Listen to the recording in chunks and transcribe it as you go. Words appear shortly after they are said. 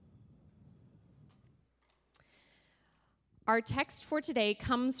Our text for today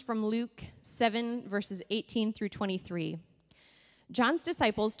comes from Luke 7, verses 18 through 23. John's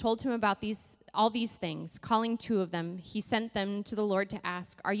disciples told him about all these things. Calling two of them, he sent them to the Lord to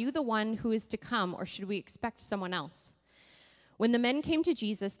ask, "Are you the one who is to come, or should we expect someone else?" When the men came to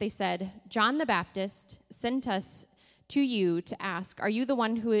Jesus, they said, "John the Baptist sent us to you to ask, 'Are you the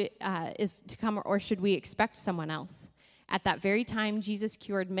one who is to come, or should we expect someone else?'" At that very time, Jesus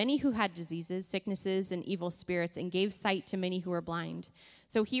cured many who had diseases, sicknesses, and evil spirits, and gave sight to many who were blind.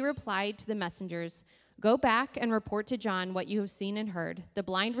 So he replied to the messengers, "Go back and report to John what you have seen and heard. The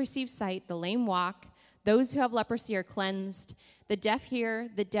blind receive sight, the lame walk, those who have leprosy are cleansed, the deaf hear,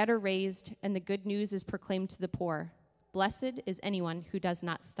 the dead are raised, and the good news is proclaimed to the poor. Blessed is anyone who does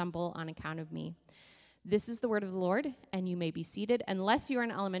not stumble on account of me." This is the word of the Lord, and you may be seated, unless you're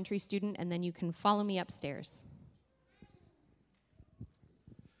an elementary student, and then you can follow me upstairs.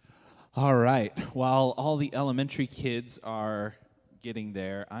 All right. While all the elementary kids are getting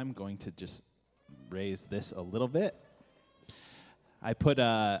there, I'm going to just raise this a little bit. I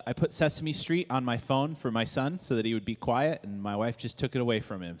put Sesame Street on my phone for my son so that he would be quiet, and my wife just took it away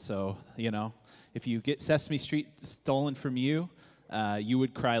from him. So, if you get Sesame Street stolen from you, you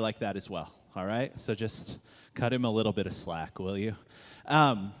would cry like that as well. All right? So just cut him a little bit of slack, will you?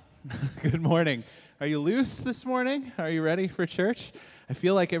 Good morning. Are you loose this morning? Are you ready for church? I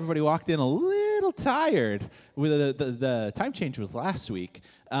feel like everybody walked in a little tired. The time change was last week.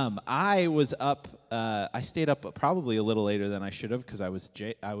 I was up. I stayed up probably a little later than I should have because I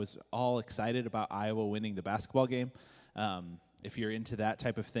was all excited about Iowa winning the basketball game. If you're into that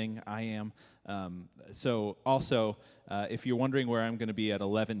type of thing, I am. So also, if you're wondering where I'm going to be at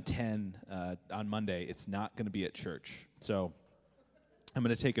 11:10 on Monday, it's not going to be at church. So I'm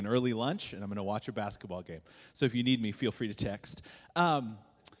going to take an early lunch, and I'm going to watch a basketball game. So if you need me, feel free to text.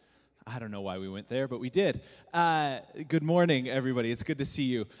 I don't know why we went there, but we did. Good morning, everybody. It's good to see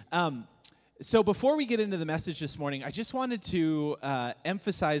you. So before we get into the message this morning, I just wanted to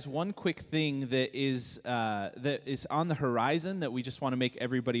emphasize one quick thing that is on the horizon that we just want to make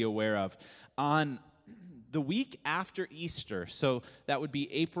everybody aware of. On the week after Easter, so that would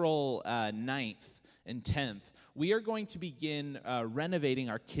be April 9th and 10th, we are going to begin renovating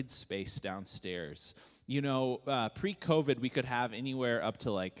our kids' space downstairs. Pre-COVID, we could have anywhere up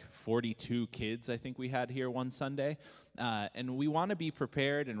to like 42 kids, I think we had here one Sunday. And we want to be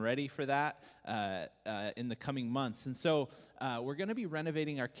prepared and ready for that in the coming months. And so we're going to be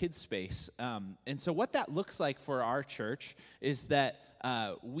renovating our kids' space. And so what that looks like for our church is that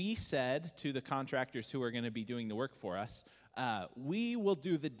we said to the contractors who are going to be doing the work for us, we will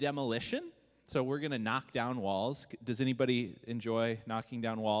do the demolition. So we're going to knock down walls. Does anybody enjoy knocking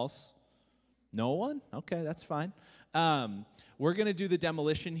down walls? No one? Okay, that's fine. We're going to do the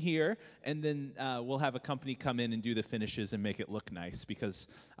demolition here, and then we'll have a company come in and do the finishes and make it look nice, because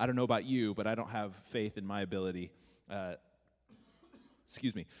I don't know about you, but I don't have faith in my ability. I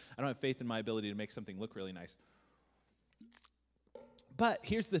don't have faith in my ability to make something look really nice. But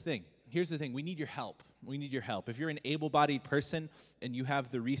here's the thing. We need your help. If you're an able-bodied person and you have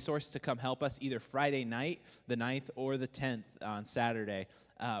the resource to come help us either Friday night, the 9th, or the 10th on Saturday,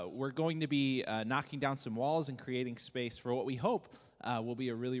 we're going to be knocking down some walls and creating space for what we hope will be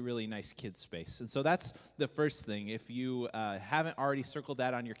a really, really nice kids space. And so that's the first thing. If you haven't already circled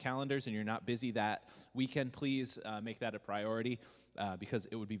that on your calendars and you're not busy that weekend, please make that a priority because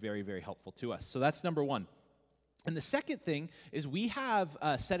it would be very, very helpful to us. So that's number one. And the second thing is we have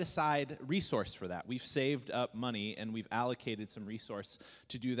set aside resource for that. We've saved up money and we've allocated some resource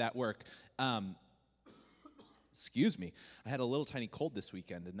to do that work. Excuse me, I had a little tiny cold this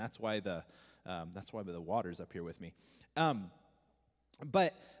weekend, and that's why the water's up here with me.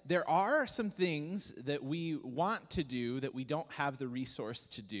 But there are some things that we want to do that we don't have the resource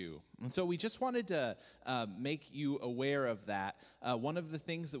to do. And so we just wanted to make you aware of that. One of the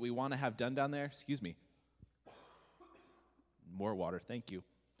things that we want to have done down there, excuse me. More water, thank you.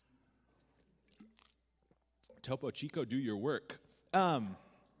 Topo Chico, do your work. There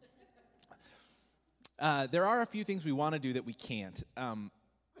are a few things we want to do that we can't.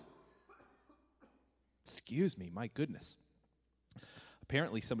 Excuse me, my goodness.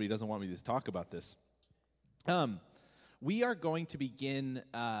 Apparently somebody doesn't want me to talk about this. We are going to begin,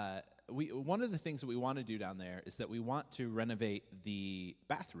 one of the things that we want to do down there is that we want to renovate the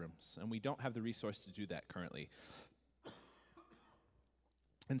bathrooms, and we don't have the resource to do that currently.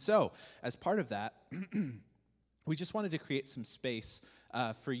 And so, as part of that, we just wanted to create some space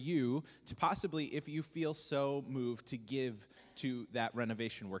for you to possibly, if you feel so moved, to give to that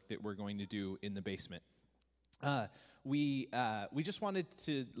renovation work that we're going to do in the basement. We just wanted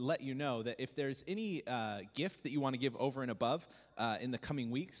to let you know that if there's any gift that you want to give over and above in the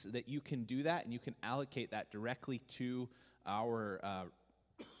coming weeks, that you can do that and you can allocate that directly to our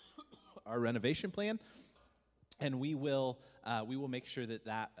renovation plan, and we will make sure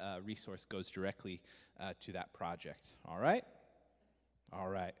that resource goes directly to that project. All right.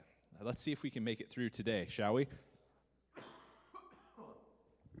 Now, let's see if we can make it through today, shall we?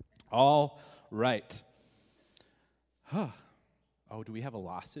 All right. Oh, do we have a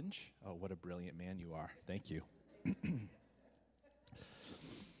lozenge? Oh, what a brilliant man you are. Thank you.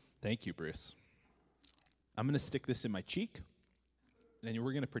 Thank you, Bruce. I'm going to stick this in my cheek, and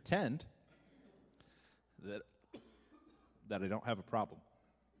we're going to pretend that I don't have a problem.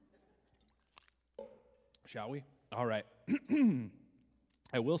 Shall we? All right.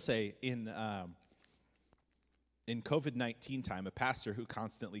 I will say, in COVID-19 time, a pastor who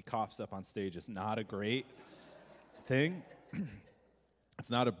constantly coughs up on stage is not a great thing. It's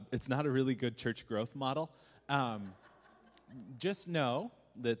not a really good church growth model. Just know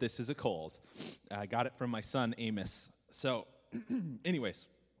that this is a cold. I got it from my son Amos. So, anyways,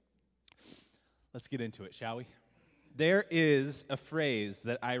 let's get into it, shall we? There is a phrase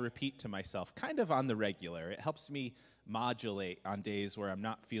that I repeat to myself kind of on the regular. It helps me modulate on days where I'm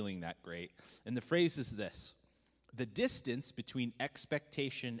not feeling that great. And the phrase is this: the distance between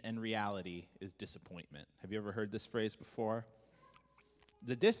expectation and reality is disappointment. Have you ever heard this phrase before?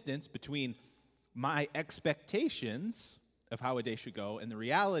 The distance between my expectations of how a day should go and the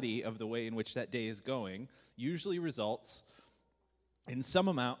reality of the way in which that day is going usually results in some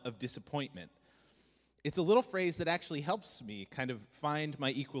amount of disappointment. It's a little phrase that actually helps me kind of find my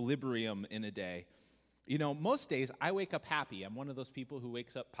equilibrium in a day. You know, most days I wake up happy. I'm one of those people who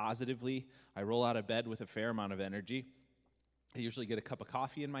wakes up positively. I roll out of bed with a fair amount of energy. I usually get a cup of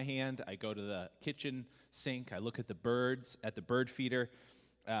coffee in my hand. I go to the kitchen sink. I look at the birds at the bird feeder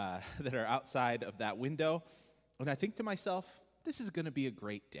that are outside of that window. And I think to myself, this is going to be a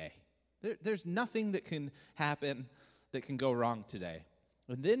great day. There's nothing that can happen that can go wrong today.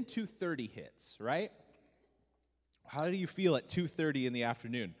 And then 2:30 hits, right? How do you feel at 2:30 in the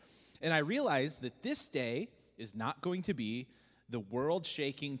afternoon? And I realized that this day is not going to be the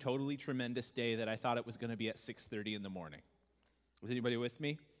world-shaking, totally tremendous day that I thought it was going to be at 6:30 in the morning. Was anybody with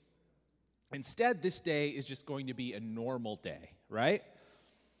me? Instead, this day is just going to be a normal day, right?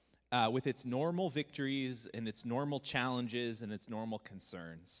 With its normal victories and its normal challenges and its normal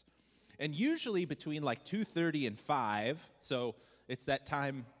concerns. And usually between like 2:30 and 5, so it's that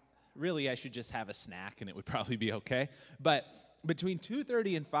time, really I should just have a snack and it would probably be okay. But between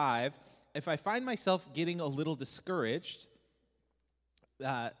 2:30 and 5, if I find myself getting a little discouraged,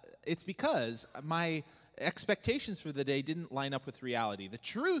 it's because my expectations for the day didn't line up with reality. The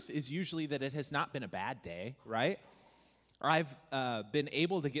truth is usually that it has not been a bad day, right? Or I've been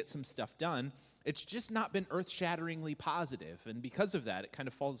able to get some stuff done. It's just not been earth-shatteringly positive. And because of that, it kind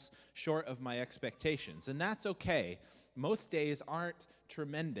of falls short of my expectations. And that's okay. Most days aren't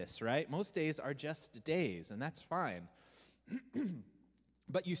tremendous, right? Most days are just days, and that's fine.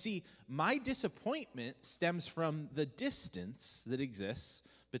 But you see, my disappointment stems from the distance that exists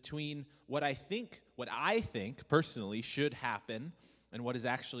between what I think personally should happen and what is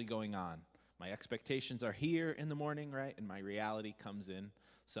actually going on. My expectations are here in the morning, right? And my reality comes in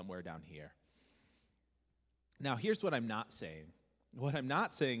somewhere down here. Now, here's what I'm not saying. What I'm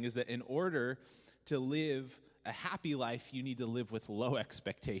not saying is that in order to live a happy life, you need to live with low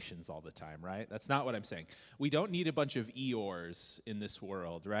expectations all the time, right? That's not what I'm saying. We don't need a bunch of Eeyores in this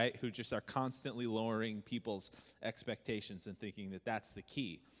world, right, who just are constantly lowering people's expectations and thinking that that's the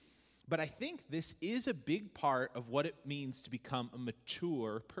key. But I think this is a big part of what it means to become a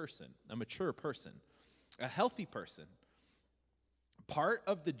mature person, a healthy person. Part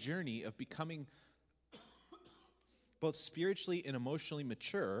of the journey of becoming both spiritually and emotionally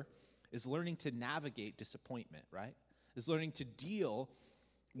mature is learning to navigate disappointment, right? Is learning to deal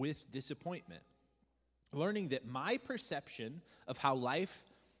with disappointment. Learning that my perception of how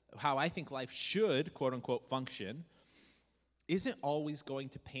I think life should, quote unquote, function, isn't always going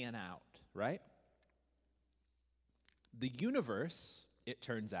to pan out, right? The universe, it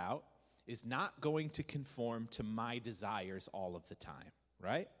turns out, is not going to conform to my desires all of the time,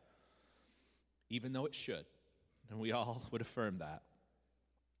 right? Even though it should. And we all would affirm that.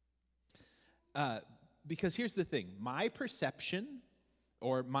 Because here's the thing. My perception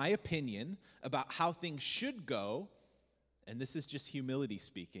or my opinion about how things should go, and this is just humility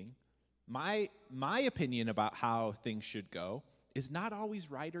speaking, my opinion about how things should go is not always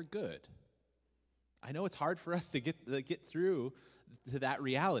right or good. I know it's hard for us to get through to that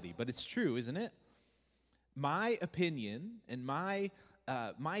reality, but it's true, isn't it? my opinion and my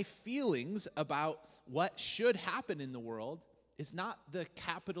feelings about what should happen in the world is not the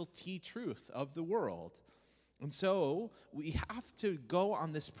capital T truth of the world. And so we have to go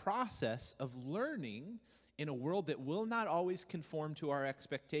on this process of learning in a world that will not always conform to our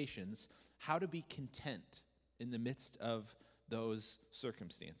expectations, how to be content in the midst of those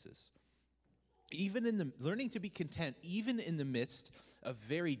circumstances. Learning to be content, even in the midst of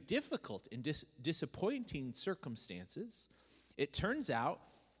very difficult and disappointing circumstances, it turns out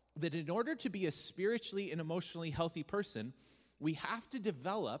that in order to be a spiritually and emotionally healthy person, we have to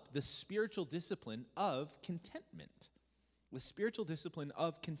develop the spiritual discipline of contentment. The spiritual discipline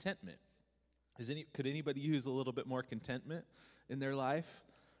of contentment. Could anybody use a little bit more contentment in their life,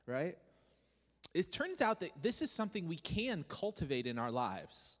 right? It turns out that this is something we can cultivate in our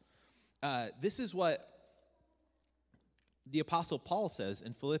lives. This is what the Apostle Paul says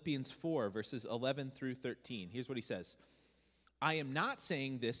in Philippians 4, verses 11 through 13. Here's what he says. I am not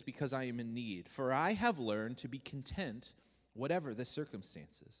saying this because I am in need, for I have learned to be content whatever the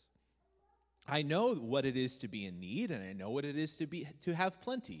circumstances. I know what it is to be in need, and I know what it is to have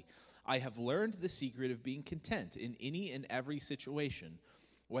plenty. I have learned the secret of being content in any and every situation,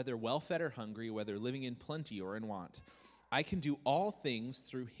 whether well-fed or hungry, whether living in plenty or in want. I can do all things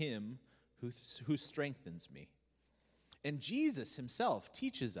through him who strengthens me. And Jesus himself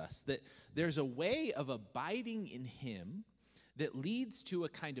teaches us that there's a way of abiding in him that leads to a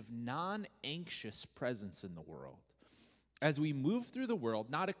kind of non-anxious presence in the world. As we move through the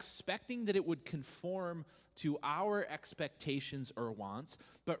world, not expecting that it would conform to our expectations or wants,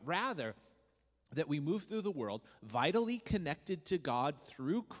 but rather that we move through the world vitally connected to God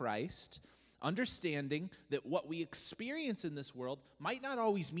through Christ, understanding that what we experience in this world might not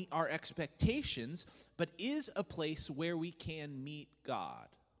always meet our expectations, but is a place where we can meet God.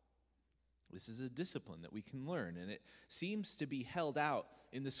 This is a discipline that we can learn, and it seems to be held out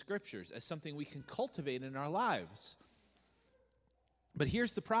in the Scriptures as something we can cultivate in our lives. But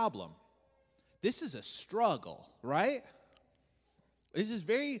here's the problem. This is a struggle, right? This is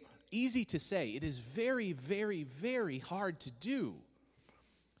very easy to say. It is very, very, very hard to do.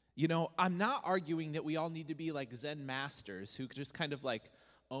 You know, I'm not arguing that we all need to be like Zen masters who just kind of like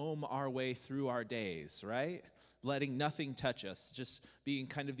ohm our way through our days, right? Letting nothing touch us, just being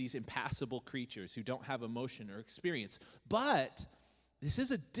kind of these impassible creatures who don't have emotion or experience. But this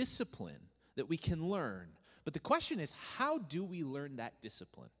is a discipline that we can learn. But the question is, how do we learn that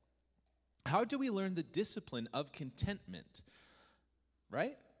discipline? How do we learn the discipline of contentment?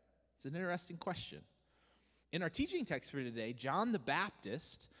 Right? It's an interesting question. In our teaching text for today, John the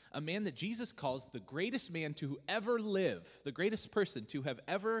Baptist, a man that Jesus calls the greatest man to ever live, the greatest person to have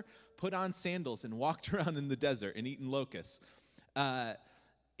ever put on sandals and walked around in the desert and eaten locusts,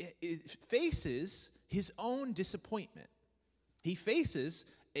 faces his own disappointment. He faces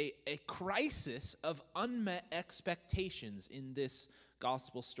a crisis of unmet expectations in this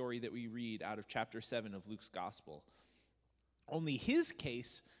gospel story that we read out of chapter 7 of Luke's gospel. Only his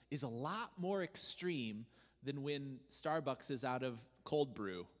case is a lot more extreme than when Starbucks is out of cold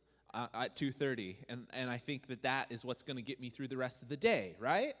brew at 2:30, and I think that is what's going to get me through the rest of the day,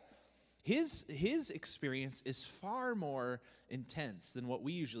 right? His experience is far more intense than what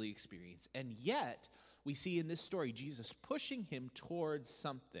we usually experience, and yet we see in this story Jesus pushing him towards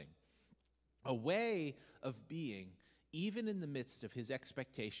something, a way of being, even in the midst of his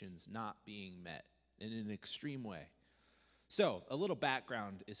expectations not being met in an extreme way. So, a little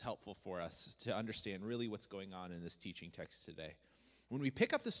background is helpful for us to understand really what's going on in this teaching text today. When we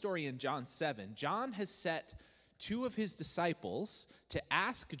pick up the story in John 7, John has set two of his disciples to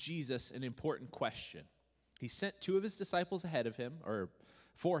ask Jesus an important question. He sent two of his disciples ahead of him, or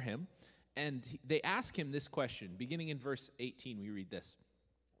for him, and they ask him this question. Beginning in verse 18, we read this.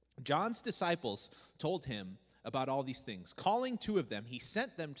 John's disciples told him about all these things. Calling two of them, he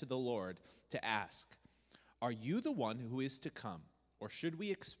sent them to the Lord to ask, "Are you the one who is to come, or should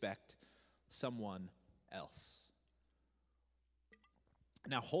we expect someone else?"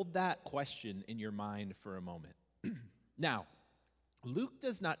 Now, hold that question in your mind for a moment. Now, Luke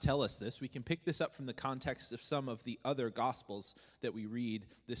does not tell us this. We can pick this up from the context of some of the other Gospels that we read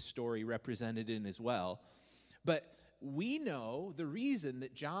this story represented in as well. But we know the reason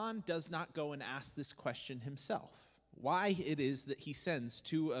that John does not go and ask this question himself, why it is that he sends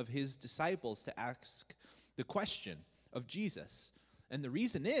two of his disciples to ask the question of Jesus. And the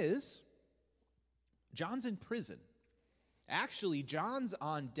reason is, John's in prison. Actually, John's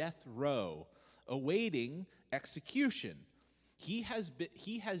on death row, awaiting execution. He has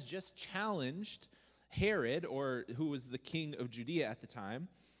just challenged Herod, or who was the king of Judea at the time,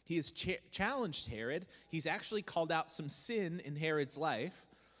 He has challenged Herod. He's actually called out some sin in Herod's life.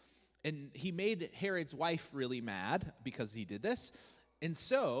 And he made Herod's wife really mad because he did this. And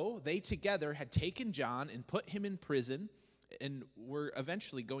so they together had taken John and put him in prison and were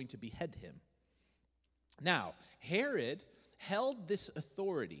eventually going to behead him. Now, Herod held this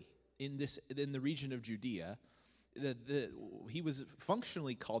authority in the region of Judea. He was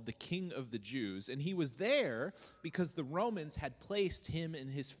functionally called the King of the Jews, and he was there because the Romans had placed him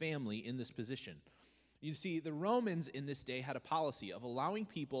and his family in this position. You see, the Romans in this day had a policy of allowing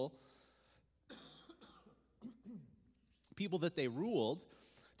people that they ruled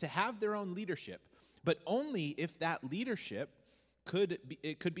to have their own leadership, but only if that leadership could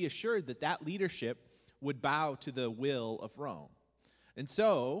be assured that that leadership would bow to the will of Rome. And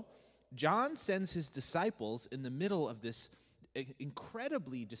so John sends his disciples in the middle of this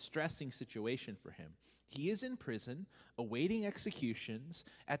incredibly distressing situation for him. He is in prison, awaiting executions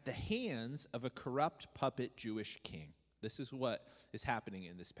at the hands of a corrupt puppet Jewish king. This is what is happening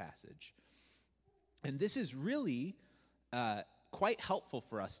in this passage. And this is really quite helpful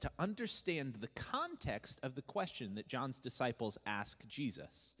for us to understand the context of the question that John's disciples ask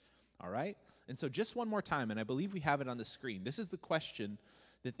Jesus. All right? And so just one more time, and I believe we have it on the screen. This is the question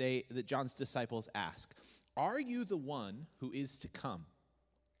that John's disciples ask. Are you the one who is to come?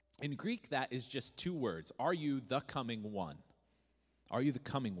 In Greek, that is just two words. Are you the coming one? Are you the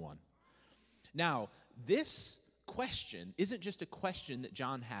coming one? Now, this question isn't just a question that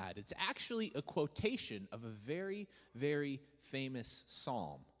John had. It's actually a quotation of a very, very famous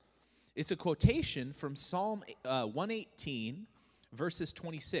psalm. It's a quotation from Psalm 118, verses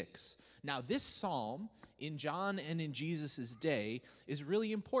 26. Now, this psalm in John and in Jesus' day is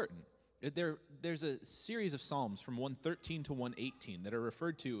really important. There's a series of psalms from 113 to 118 that are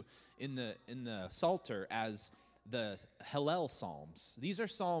referred to in the Psalter as the Hallel Psalms. These are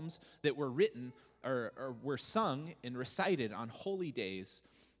psalms that were written or were sung and recited on holy days.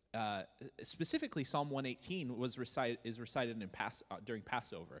 Specifically, Psalm 118 is recited during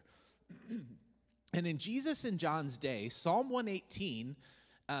Passover. And in Jesus and John's day, Psalm 118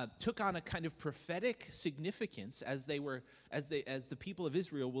 took on a kind of prophetic significance as the people of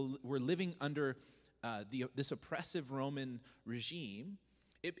Israel were living under this oppressive Roman regime.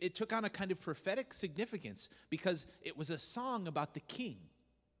 It took on a kind of prophetic significance because it was a song about the king.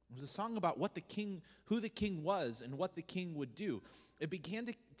 It was a song about who the king was and what the king would do. It began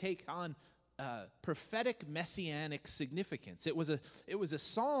to take on prophetic messianic significance. It was a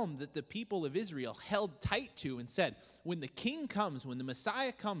psalm that the people of Israel held tight to and said, when the king comes, when the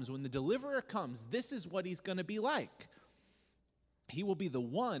Messiah comes, when the deliverer comes, this is what he's going to be like. He will be the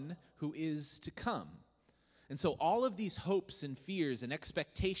one who is to come. And so all of these hopes and fears and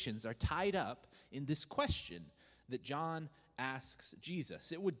expectations are tied up in this question that John asks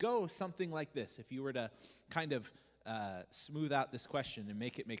Jesus. It would go something like this if you were to kind of smooth out this question and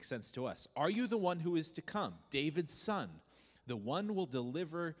make it make sense to us. Are you the one who is to come, David's son, the one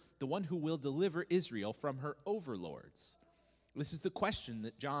who will deliver Israel from her overlords? This is the question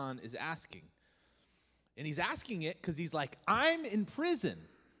that John is asking. And he's asking it because he's like, I'm in prison,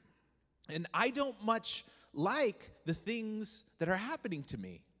 and I don't much like the things that are happening to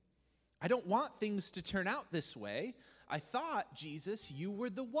me. I don't want things to turn out this way. I thought, Jesus, you were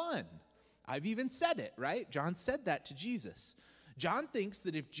the one. I've even said it, right? John said that to Jesus. John thinks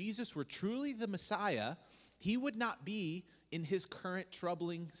that if Jesus were truly the Messiah, he would not be in his current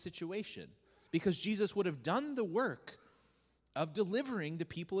troubling situation because Jesus would have done the work of delivering the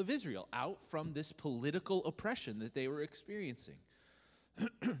people of Israel out from this political oppression that they were experiencing.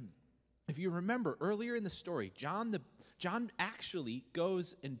 If you remember earlier in the story, John actually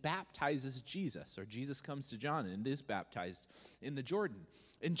goes and baptizes Jesus, or Jesus comes to John and is baptized in the Jordan.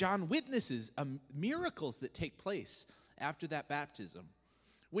 And John witnesses miracles that take place after that baptism.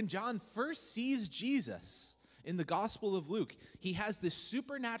 When John first sees Jesus in the Gospel of Luke, he has this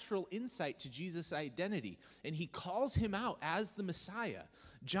supernatural insight to Jesus' identity, and he calls him out as the Messiah.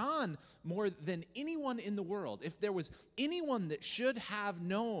 John, more than anyone in the world, if there was anyone that should have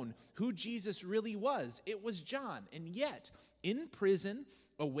known who Jesus really was, it was John. And yet, in prison,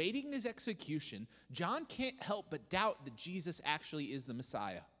 awaiting his execution, John can't help but doubt that Jesus actually is the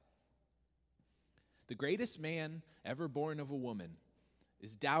Messiah. The greatest man ever born of a woman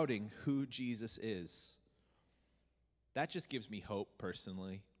is doubting who Jesus is. That just gives me hope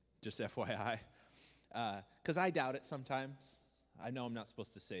personally, just FYI, because I doubt it sometimes. I know I'm not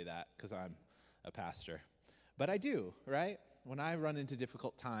supposed to say that because I'm a pastor, but I do, right? When I run into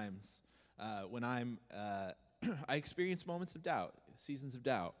difficult times, when I experience moments of doubt, seasons of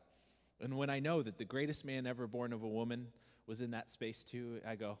doubt, and when I know that the greatest man ever born of a woman was in that space too,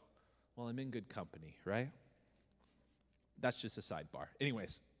 I go, well, I'm in good company, right? That's just a sidebar.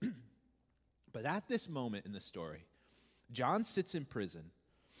 Anyways, but at this moment in the story, John sits in prison.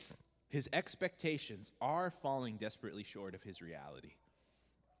 His expectations are falling desperately short of his reality.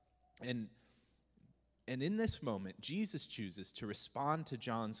 And in this moment, Jesus chooses to respond to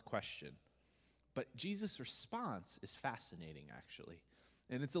John's question. But Jesus' response is fascinating, actually.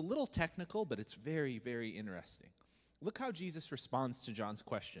 And it's a little technical, but it's very, very interesting. Look how Jesus responds to John's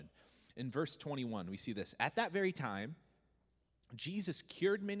question. In verse 21, we see this. At that very time, Jesus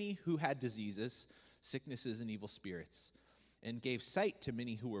cured many who had diseases, sicknesses, and evil spirits, and gave sight to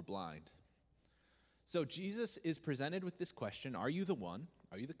many who were blind. So Jesus is presented with this question, are you the one?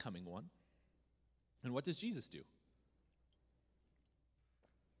 Are you the coming one? And what does Jesus do?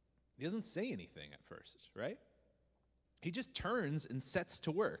 He doesn't say anything at first, right? He just turns and sets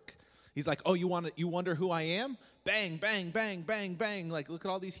to work. He's like, oh, you wonder who I am? Bang, bang, bang, bang, bang. Like, look at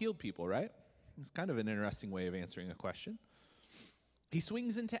all these healed people, right? It's kind of an interesting way of answering a question. He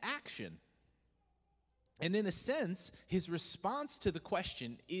swings into action. And in a sense, his response to the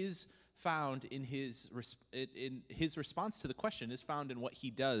question is found in his response to the question is found in what he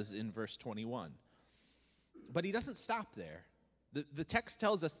does in verse 21. But he doesn't stop there. The text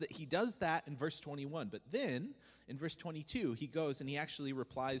tells us that he does that in verse 21, but then in verse 22, he goes and he actually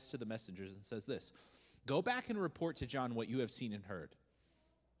replies to the messengers and says this, go back and report to John what you have seen and heard.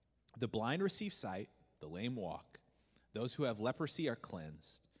 The blind receive sight, the lame walk, those who have leprosy are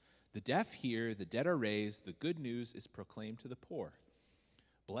cleansed, the deaf hear, the dead are raised, the good news is proclaimed to the poor.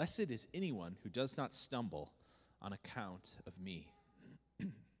 Blessed is anyone who does not stumble on account of me.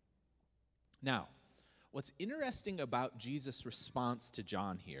 Now, what's interesting about Jesus' response to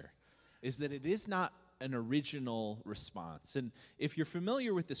John here is that it is not an original response. And if you're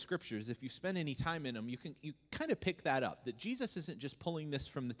familiar with the scriptures, if you spend any time in them, you kind of pick that up, that Jesus isn't just pulling this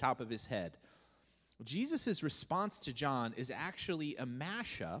from the top of his head. Jesus' response to John is actually a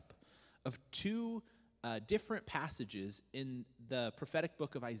mashup of two different passages in the prophetic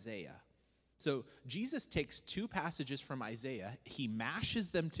book of Isaiah. So Jesus takes two passages from Isaiah, he mashes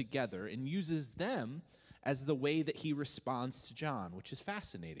them together and uses them as the way that he responds to John, which is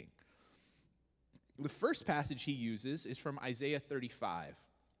fascinating. The first passage he uses is from Isaiah 35.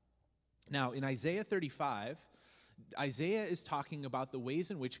 Now, in Isaiah 35, Isaiah is talking about the ways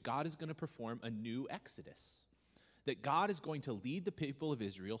in which God is going to perform a new exodus. That God is going to lead the people of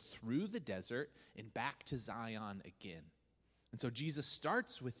Israel through the desert and back to Zion again. And so Jesus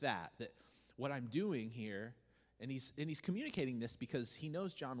starts with that what I'm doing here, and he's communicating this because he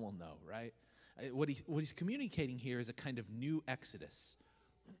knows John will know, right? What he's communicating here is a kind of new exodus.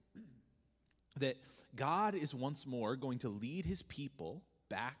 That God is once more going to lead his people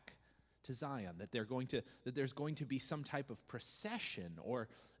back to Zion, that there's going to be some type of procession or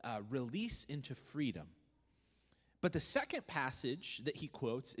release into freedom. But the second passage that he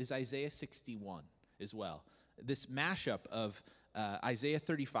quotes is Isaiah 61 as well. This mashup of Isaiah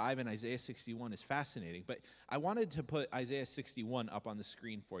 35 and Isaiah 61 is fascinating. But I wanted to put Isaiah 61 up on the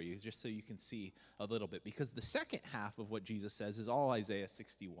screen for you just so you can see a little bit. Because the second half of what Jesus says is all Isaiah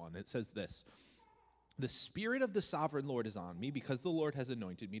 61. It says this, the Spirit of the Sovereign Lord is on me because the Lord has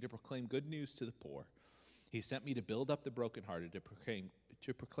anointed me to proclaim good news to the poor. He sent me to build up the brokenhearted,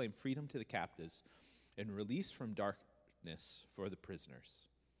 to proclaim freedom to the captives, and release from darkness for the prisoners.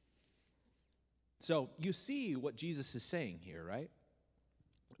 So you see what Jesus is saying here, right?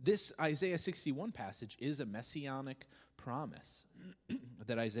 This Isaiah 61 passage is a messianic promise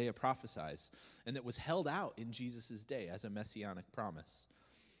that Isaiah prophesies and that was held out in Jesus' day as a messianic promise.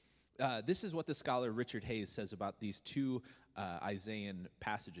 This is what the scholar Richard Hayes says about these two Isaiah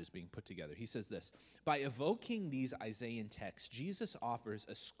passages being put together. He says this, by evoking these Isaiah texts, Jesus offers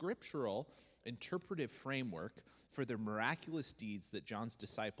a scriptural interpretive framework for the miraculous deeds that John's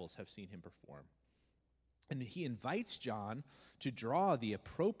disciples have seen him perform. And he invites John to draw the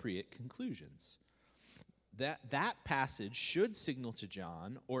appropriate conclusions. That passage should signal to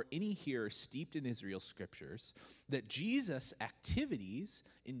John, or any hearer steeped in Israel's scriptures, that Jesus' activities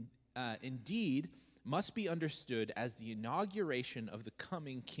indeed must be understood as the inauguration of the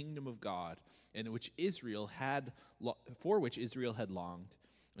coming kingdom of God, for which Israel had longed,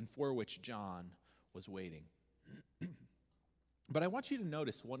 and for which John was waiting. But I want you to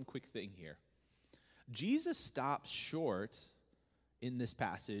notice one quick thing here. Jesus stops short in this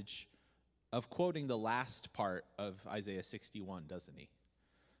passage of quoting the last part of Isaiah 61, doesn't he?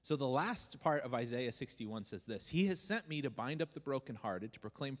 So the last part of Isaiah 61 says this, he has sent me to bind up the brokenhearted, to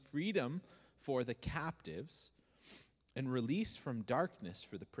proclaim freedom for the captives, and release from darkness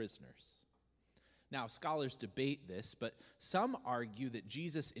for the prisoners. Now, scholars debate this, but some argue that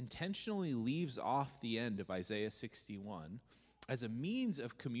Jesus intentionally leaves off the end of Isaiah 61 as a means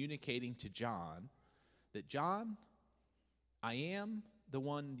of communicating to John that, John, I am the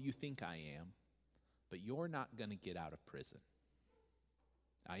one you think I am, but you're not going to get out of prison.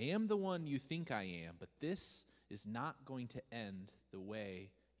 I am the one you think I am, but this is not going to end the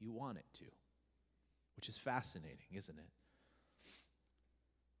way you want it to, which is fascinating, isn't it?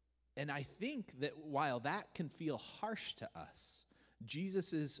 And I think that while that can feel harsh to us,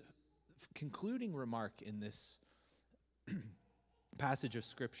 Jesus' concluding remark in this passage of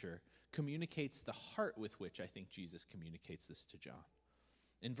Scripture communicates the heart with which I think Jesus communicates this to John.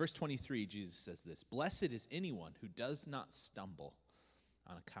 In verse 23, Jesus says this, "Blessed is anyone who does not stumble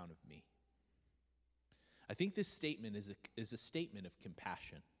on account of me." I think this statement is a statement of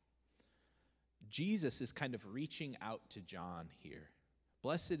compassion. Jesus is kind of reaching out to John here.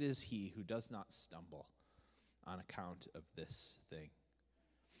 Blessed is he who does not stumble on account of this thing.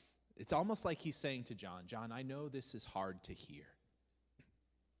 It's almost like he's saying to John, John, I know this is hard to hear.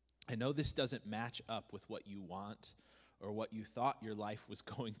 I know this doesn't match up with what you want or what you thought your life was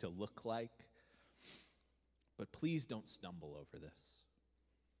going to look like, but please don't stumble over this.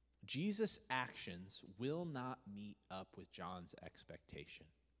 Jesus' actions will not meet up with John's expectation.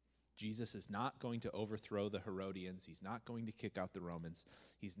 Jesus is not going to overthrow the Herodians. He's not going to kick out the Romans.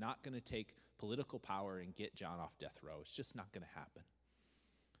 He's not going to take political power and get John off death row. It's just not going to happen.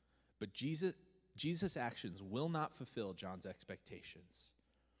 But Jesus' actions will not fulfill John's expectations.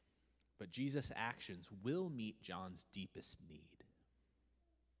 But Jesus' actions will meet John's deepest need.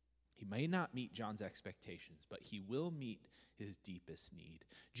 He may not meet John's expectations, but he will meet his deepest need.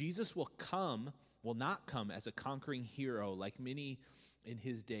 Jesus will not come as a conquering hero like many in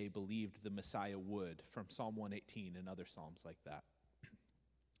his day believed the Messiah would, from Psalm 118 and other psalms like that.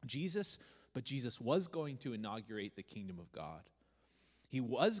 Jesus was going to inaugurate the kingdom of God. He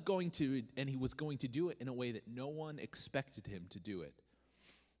was going to do it in a way that no one expected him to do it.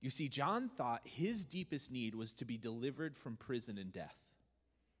 You see, John thought his deepest need was to be delivered from prison and death,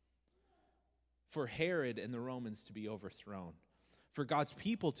 for Herod and the Romans to be overthrown, for God's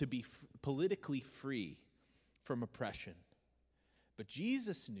people to be politically free from oppression. But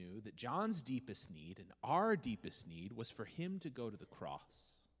Jesus knew that John's deepest need and our deepest need was for him to go to the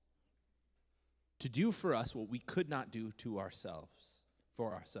cross, to do for us what we could not do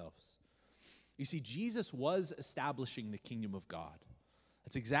for ourselves. You see, Jesus was establishing the kingdom of God.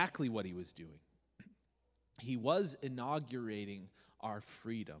 That's exactly what he was doing. He was inaugurating our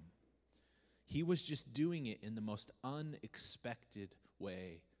freedom. He was just doing it in the most unexpected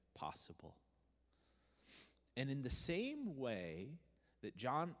way possible. And in the same way that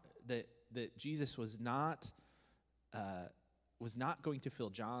Jesus was not going to fill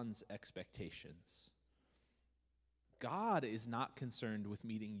John's expectations, God is not concerned with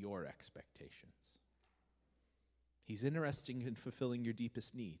meeting your expectations. He's interested in fulfilling your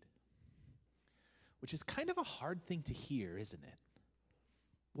deepest need, which is kind of a hard thing to hear, isn't it?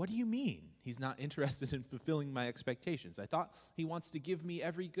 What do you mean he's not interested in fulfilling my expectations? I thought he wants to give me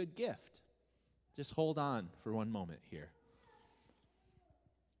every good gift. Just hold on for one moment here.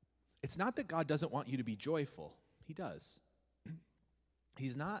 It's not that God doesn't want you to be joyful. He does.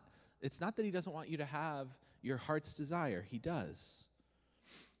 It's not that he doesn't want you to have your heart's desire. He does.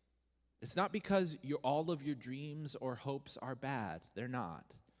 It's not because all of your dreams or hopes are bad. They're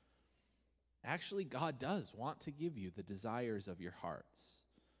not. Actually, God does want to give you the desires of your hearts.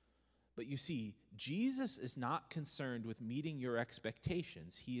 But you see, Jesus is not concerned with meeting your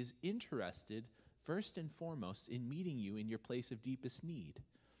expectations. He is interested, first and foremost, in meeting you in your place of deepest need.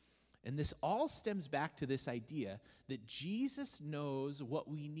 And this all stems back to this idea that Jesus knows what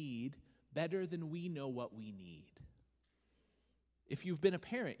we need better than we know what we need. If you've been a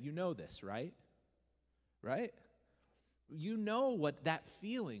parent, you know this, right? Right? You know what that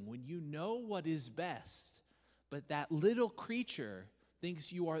feeling when you know what is best, but that little creature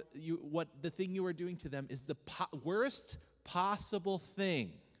thinks what the thing you are doing to them is the worst possible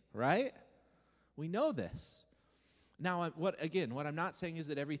thing, right? We know this. Now, what I'm not saying is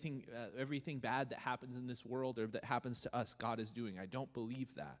that everything bad that happens in this world or that happens to us, God is doing. I don't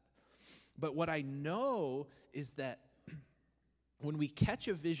believe that. But what I know is that when we catch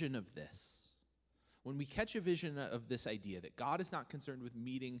a vision of this, when we catch a vision of this idea that God is not concerned with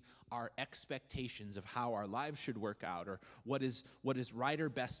meeting our expectations of how our lives should work out or what is right or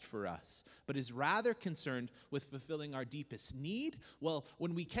best for us, but is rather concerned with fulfilling our deepest need, well,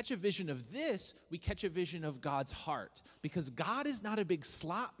 when we catch a vision of this, we catch a vision of God's heart. Because God is not a big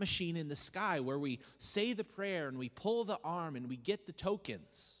slot machine in the sky where we say the prayer and we pull the arm and we get the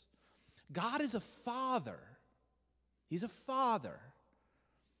tokens. God is a father. He's a father.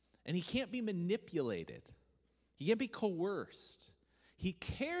 And he can't be manipulated. He can't be coerced. He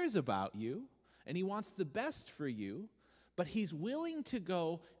cares about you, and he wants the best for you, but he's willing to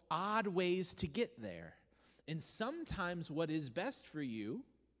go odd ways to get there. And sometimes what is best for you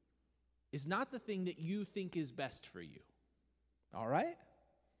is not the thing that you think is best for you. All right?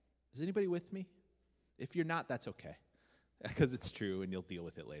 Is anybody with me? If you're not, that's okay, because it's true and you'll deal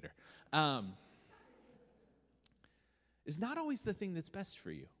with it later. Is not always the thing that's best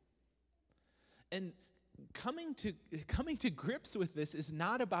for you. And coming to grips with this is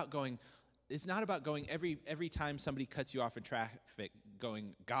not about going every time somebody cuts you off in traffic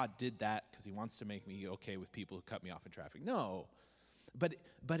going, God did that because he wants to make me okay with people who cut me off in traffic. No.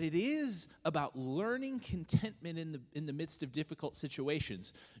 But it is about learning contentment in the midst of difficult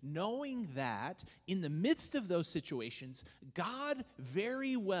situations, knowing that in the midst of those situations, God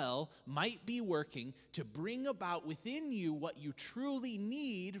very well might be working to bring about within you what you truly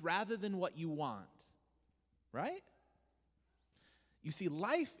need rather than what you want. Right? You see,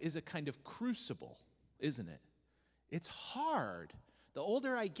 life is a kind of crucible, isn't it? It's hard. The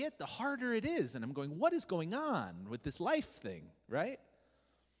older I get, the harder it is. And I'm going, what is going on with this life thing, right?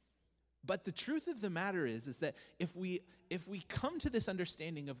 But the truth of the matter is that if we come to this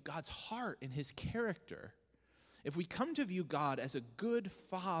understanding of God's heart and his character, if we come to view God as a good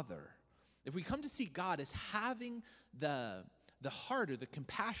father, if we come to see God as having the heart or the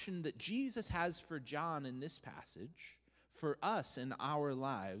compassion that Jesus has for John in this passage, for us in our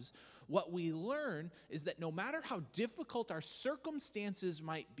lives, what we learn is that no matter how difficult our circumstances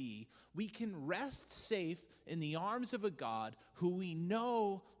might be, we can rest safe in the arms of a God who we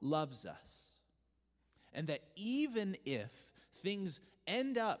know loves us. And that even if things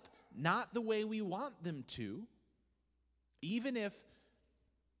end up not the way we want them to, even if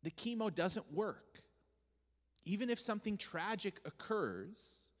the chemo doesn't work, even if something tragic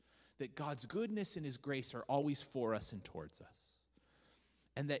occurs, that God's goodness and his grace are always for us and towards us.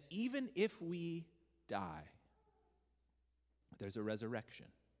 And that even if we die, there's a resurrection.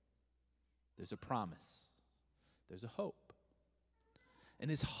 There's a promise. There's a hope.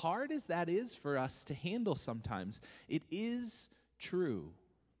 And as hard as that is for us to handle sometimes, it is true.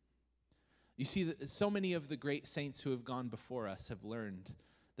 You see, that so many of the great saints who have gone before us have learned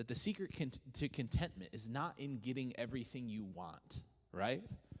that the secret to contentment is not in getting everything you want, right?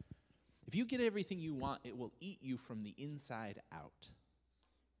 If you get everything you want, it will eat you from the inside out.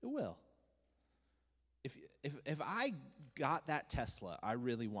 It will. If I got that Tesla I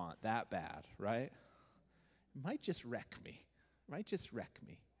really want that bad, right? It might just wreck me. It might just wreck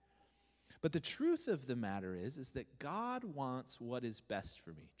me. But the truth of the matter is that God wants what is best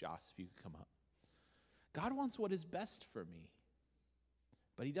for me. Joss, if you could come up. God wants what is best for me.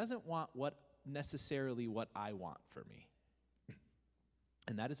 But he doesn't want necessarily what I want for me.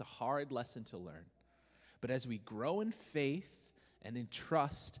 And that is a hard lesson to learn. But as we grow in faith and in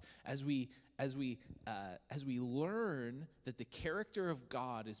trust, as we learn that the character of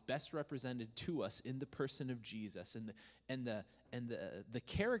God is best represented to us in the person of Jesus, and the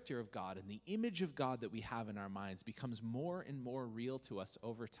character of God and the image of God that we have in our minds becomes more and more real to us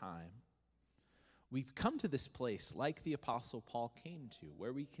over time, we've come to this place like the Apostle Paul came to,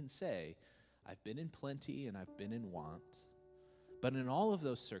 where we can say, I've been in plenty and I've been in want. But in all of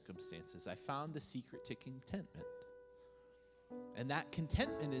those circumstances, I found the secret to contentment. And that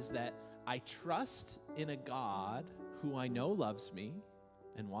contentment is that I trust in a God who I know loves me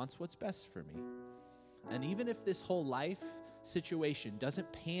and wants what's best for me. And even if this whole life situation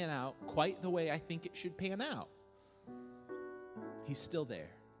doesn't pan out quite the way I think it should pan out, he's still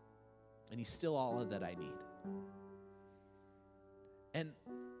there. And he's still all that I need. And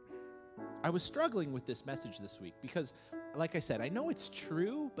I was struggling with this message this week because, like I said, I know it's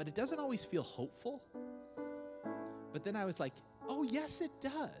true, but it doesn't always feel hopeful. But then I was like, oh, yes, it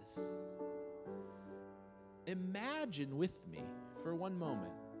does. Imagine with me for one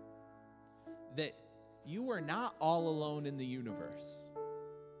moment that you are not all alone in the universe.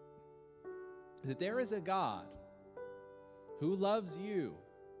 That there is a God who loves you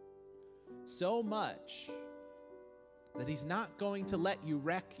so much that he's not going to let you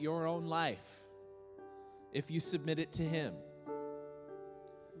wreck your own life if you submit it to him.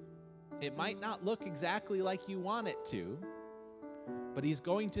 It might not look exactly like you want it to, but he's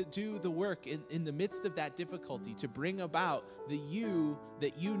going to do the work in the midst of that difficulty to bring about the you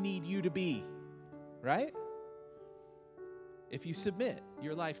that you need you to be, right? If you submit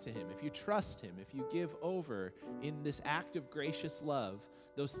your life to him, if you trust him, if you give over in this act of gracious love,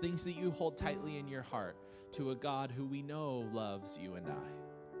 those things that you hold tightly in your heart to a God who we know loves you and I.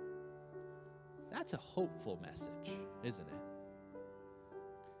 That's a hopeful message, isn't it?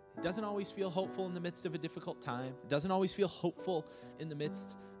 It doesn't always feel hopeful in the midst of a difficult time. It doesn't always feel hopeful in the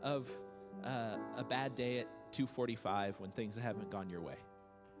midst of a bad day at 2:45 when things haven't gone your way.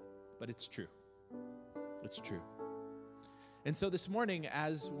 But it's true. It's true. And so this morning,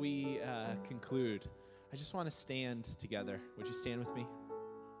 as we conclude, I just want to stand together. Would you stand with me?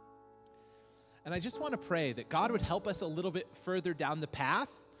 And I just want to pray that God would help us a little bit further down the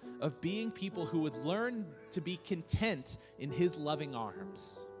path of being people who would learn to be content in his loving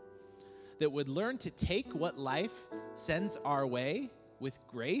arms, that would learn to take what life sends our way with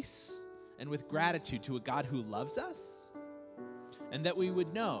grace and with gratitude to a God who loves us, and that we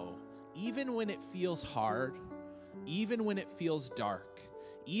would know, even when it feels hard, even when it feels dark,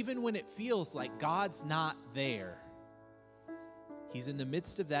 even when it feels like God's not there, he's in the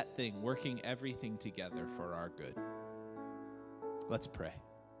midst of that thing, working everything together for our good. Let's pray.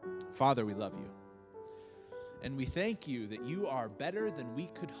 Father, we love you. And we thank you that you are better than we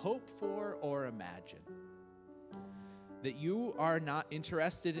could hope for or imagine. That you are not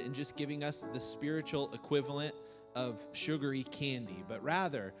interested in just giving us the spiritual equivalent of sugary candy, but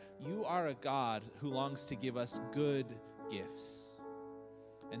rather you are a God who longs to give us good gifts.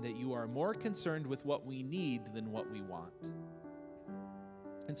 And that you are more concerned with what we need than what we want.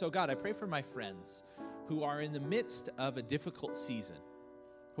 And so, God, I pray for my friends who are in the midst of a difficult season,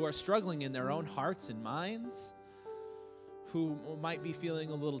 who are struggling in their own hearts and minds, who might be feeling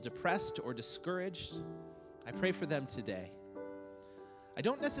a little depressed or discouraged. I pray for them today. I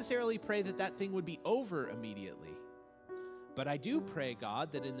don't necessarily pray that that thing would be over immediately, but I do pray,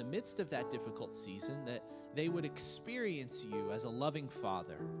 God, that in the midst of that difficult season, that they would experience you as a loving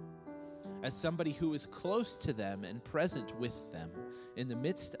Father, as somebody who is close to them and present with them in the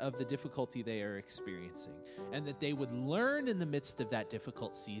midst of the difficulty they are experiencing, and that they would learn in the midst of that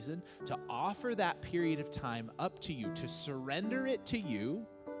difficult season to offer that period of time up to you, to surrender it to you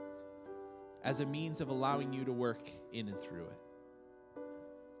as a means of allowing you to work in and through it.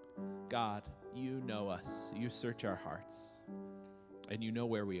 God, you know us. You search our hearts, and you know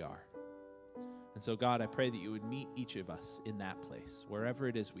where we are. And so, God, I pray that you would meet each of us in that place, wherever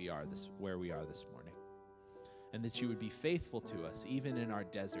it is where we are this morning, and that you would be faithful to us even in our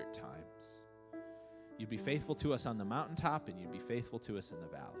desert times. You'd be faithful to us on the mountaintop, and you'd be faithful to us in the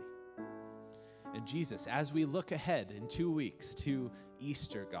valley. And Jesus, as we look ahead in 2 weeks to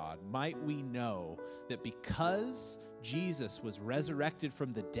Easter, God, might we know that because Jesus was resurrected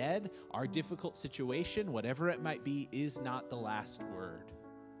from the dead, our difficult situation, whatever it might be, is not the last word.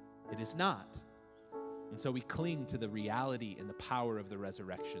 It is not. And so we cling to the reality and the power of the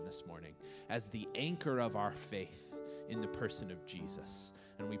resurrection this morning as the anchor of our faith in the person of Jesus.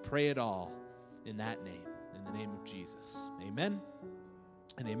 And we pray it all in that name, in the name of Jesus. Amen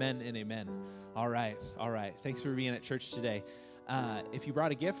and amen and amen. All right. Thanks for being at church today. If you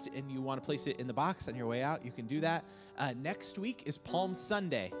brought a gift and you want to place it in the box on your way out, you can do that. Next week is Palm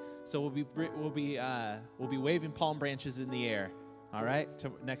Sunday, so we'll be waving palm branches in the air. All right,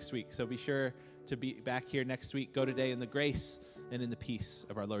 next week. So be sure to be back here next week. Go today in the grace and in the peace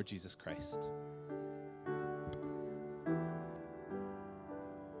of our Lord Jesus Christ.